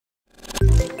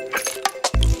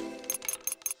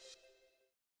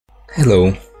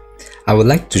Hello, I would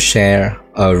like to share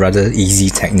a rather easy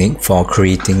technique for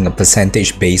creating a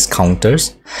percentage-based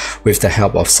counters with the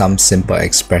help of some simple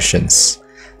expressions.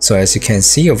 So as you can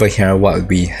see over here, what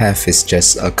we have is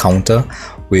just a counter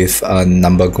with a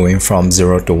number going from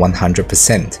 0 to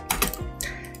 100%.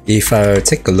 If I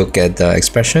take a look at the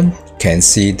expression, you can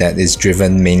see that it's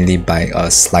driven mainly by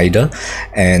a slider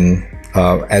and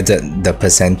added the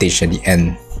percentage at the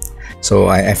end. So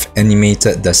I have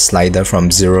animated the slider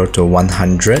from 0 to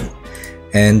 100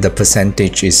 and the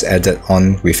percentage is added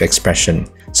on with expression.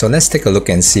 So let's take a look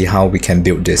and see how we can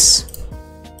build this.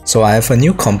 So I have a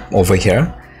new comp over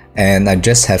here and I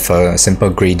just have a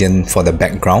simple gradient for the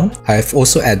background. I've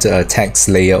also added a text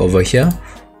layer over here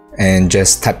and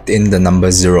just typed in the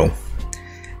number 0.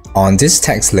 On this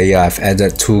text layer, I've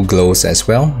added two glows as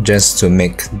well, just to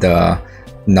make the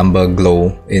number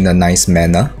glow in a nice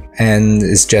manner. And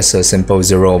it's just a simple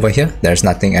 0 over here. There's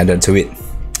nothing added to it.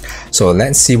 So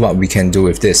let's see what we can do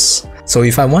with this. So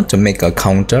if I want to make a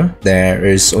counter, there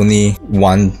is only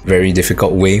one very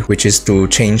difficult way, which is to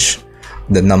change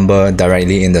the number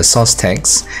directly in the source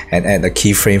text and add a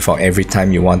keyframe for every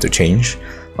time you want to change.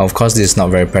 Of course, this is not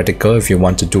very practical if you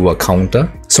want to do a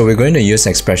counter. So we're going to use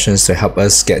expressions to help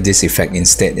us get this effect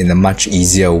instead in a much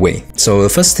easier way. So the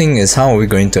first thing is, how are we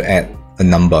going to add a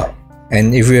number?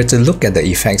 And if we were to look at the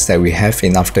effects that we have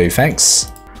in After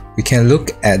Effects, we can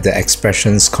look at the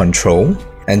expressions control,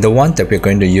 and the one that we're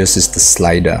going to use is the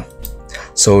slider.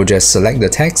 So just select the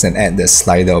text and add the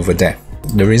slider over there.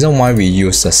 The reason why we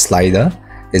use the slider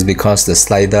is because the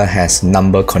slider has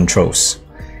number controls.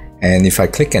 And if I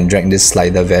click and drag this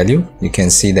slider value, you can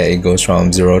see that it goes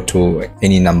from 0 to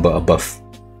any number above.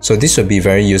 So this will be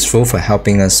very useful for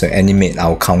helping us to animate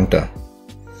our counter.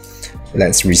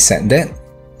 Let's reset that.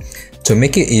 To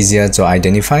make it easier to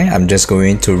identify, I'm just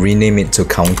going to rename it to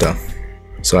counter.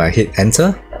 So I hit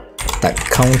enter, type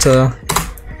counter,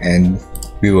 and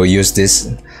we will use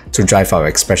this to drive our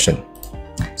expression.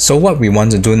 So what we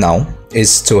want to do now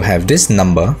is to have this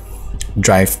number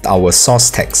drive our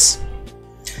source text.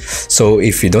 So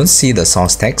if you don't see the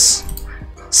source text,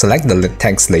 select the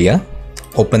text layer,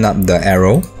 open up the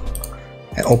arrow,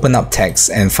 and open up text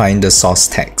and find the source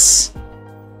text.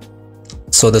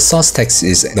 So the source text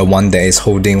is the one that is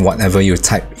holding whatever you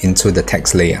type into the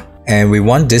text layer. And we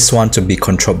want this one to be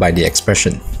controlled by the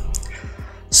expression.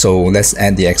 So let's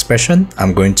add the expression.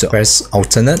 I'm going to press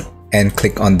alternate and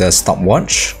click on the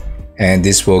stopwatch. And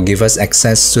this will give us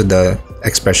access to the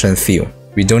expression field.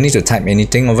 We don't need to type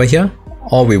anything over here.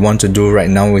 All we want to do right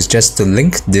now is just to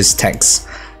link this text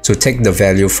to take the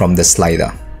value from the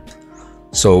slider.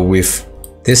 So with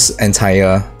this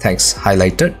entire text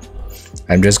highlighted,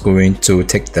 I'm just going to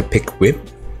take the pick whip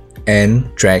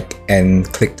and drag and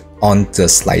click on the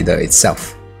slider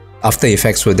itself. After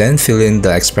Effects will then fill in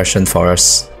the expression for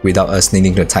us without us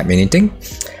needing to type anything.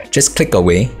 Just click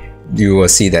away, you will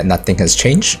see that nothing has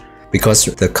changed because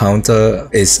the counter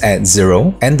is at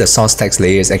 0 and the source text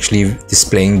layer is actually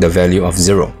displaying the value of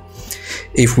 0.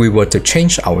 If we were to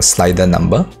change our slider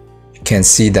number, you can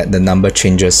see that the number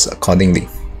changes accordingly.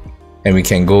 And we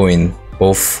can go in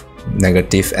both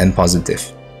negative and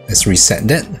positive. Let's reset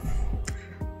that.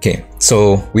 Okay,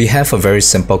 so we have a very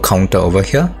simple counter over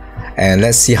here, and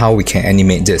let's see how we can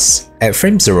animate this. At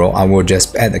frame 0, I will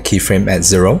just add a keyframe at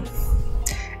 0,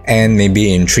 and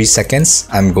maybe in 3 seconds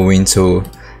I'm going to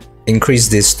increase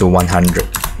this to 100,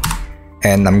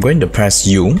 and I'm going to press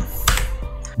U.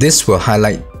 This will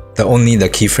highlight only the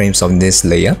keyframes of this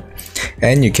layer,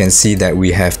 and you can see that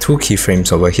we have 2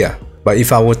 keyframes over here. But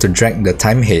if I were to drag the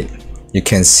time head, you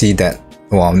can see that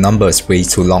our number is way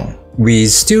too long. We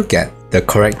still get the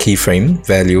correct keyframe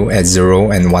value at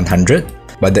 0 and 100,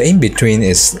 but the in-between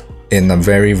is in a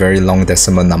very long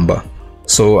decimal number.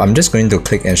 So I'm just going to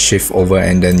click and shift over,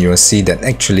 and then you'll see that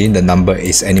actually the number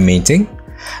is animating,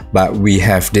 but we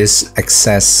have this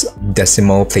excess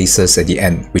decimal places at the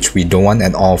end, which we don't want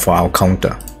at all for our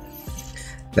counter.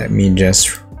 Let me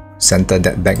just center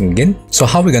that back again. So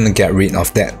how are we going to get rid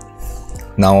of that?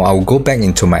 Now I'll go back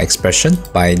into my expression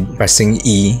by pressing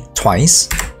E twice.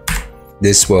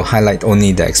 This will highlight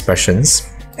only the expressions,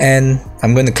 and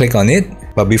I'm going to click on it.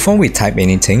 But before we type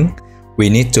anything, we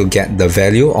need to get the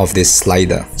value of this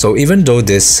slider. So even though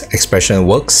this expression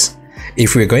works,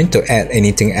 if we're going to add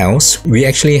anything else, we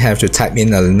actually have to type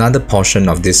in another portion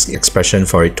of this expression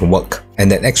for it to work.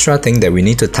 And that extra thing that we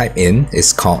need to type in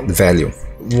is called value.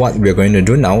 What we're going to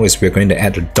do now is we're going to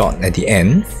add a dot at the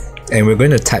end, and we're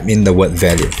going to type in the word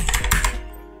value.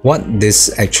 What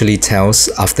this actually tells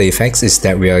After Effects is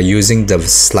that we are using the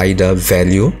slider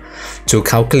value to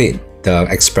calculate the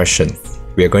expression.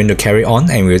 We are going to carry on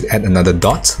and we'll add another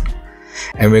dot,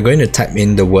 and we're going to type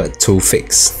in the word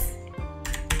toFixed.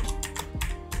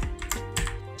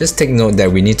 Just take note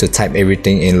that we need to type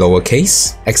everything in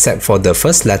lowercase, except for the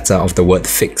first letter of the word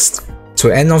fixed. To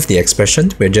end off the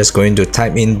expression, we're just going to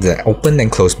type in the open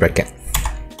and close bracket.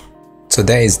 So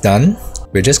that is done.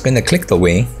 We're just going to click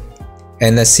away,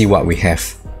 and let's see what we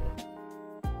have.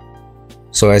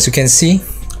 So as you can see,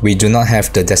 we do not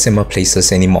have the decimal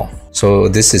places anymore. So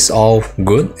this is all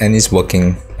good and it's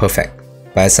working perfect.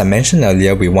 But as I mentioned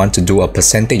earlier, we want to do a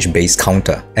percentage based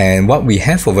counter, and what we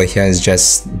have over here is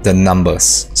just the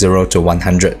numbers 0 to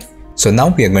 100. So now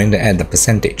we are going to add the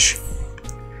percentage.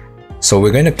 So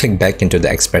we're going to click back into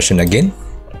the expression again,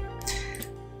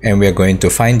 and we're going to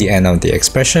find the end of the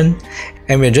expression,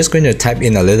 and we're just going to type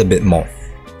in a little bit more.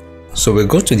 So we'll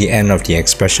go to the end of the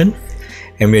expression,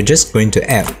 and we're just going to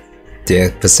add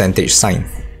the percentage sign.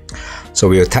 So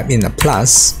we'll type in a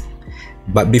plus.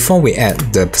 But before we add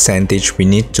the percentage, we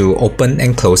need to open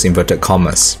and close inverted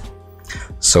commas.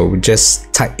 So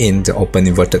just type in the open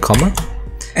inverted comma,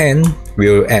 and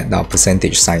we'll add our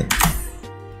percentage sign.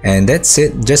 And that's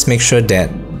it. Just make sure that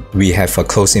we have a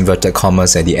close inverted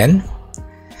commas at the end,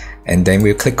 and then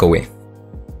we'll click away.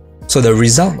 So the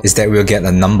result is that we'll get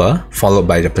a number followed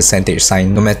by the percentage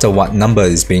sign no matter what number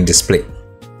is being displayed.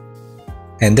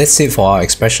 And that's it for our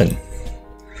expression.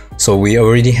 So we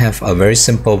already have a very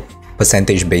simple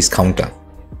percentage based counter.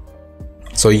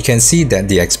 So you can see that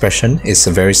the expression is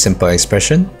a very simple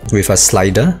expression with a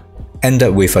slider,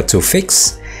 ended with a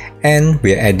toFixed, and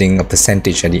we're adding a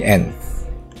percentage at the end.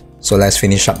 So let's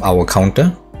finish up our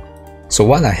counter. So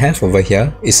what I have over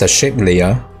here is a shape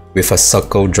layer with a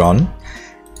circle drawn.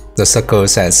 The circle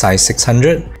is at size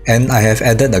 600, and I have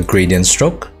added a gradient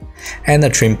stroke and a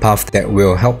trim path that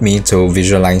will help me to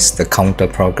visualize the counter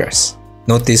progress.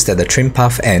 Notice that the trim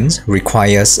path end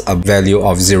requires a value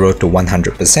of 0 to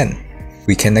 100%.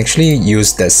 We can actually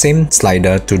use that same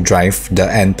slider to drive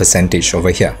the end percentage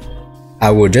over here. I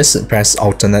will just press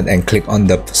alternate and click on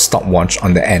the stopwatch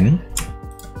on the end.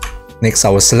 Next, I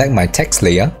will select my text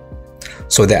layer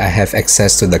so that I have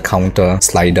access to the counter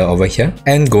slider over here.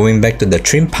 And going back to the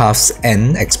trim paths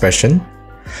end expression,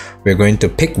 we're going to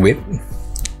pick whip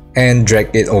and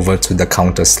drag it over to the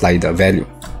counter slider value.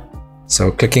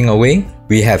 So clicking away,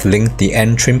 we have linked the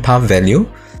end trim path value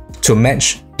to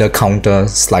match the counter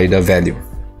slider value.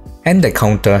 And the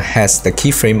counter has the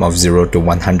keyframe of 0 to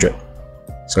 100.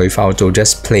 So if I were to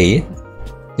just play it,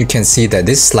 you can see that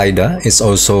this slider is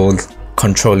also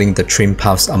controlling the trim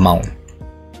paths amount.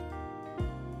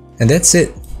 And that's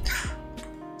it.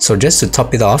 So just to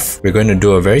top it off, we're going to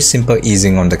do a very simple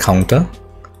easing on the counter.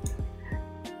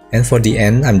 And for the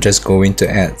end, I'm just going to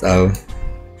add a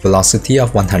velocity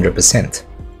of 100%.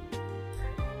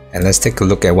 And let's take a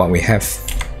look at what we have.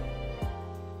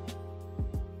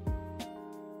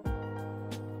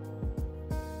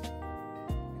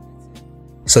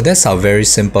 So that's our very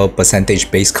simple percentage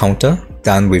based counter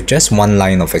done with just one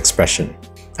line of expression.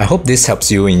 I hope this helps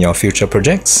you in your future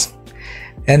projects,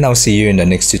 and I'll see you in the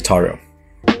next tutorial.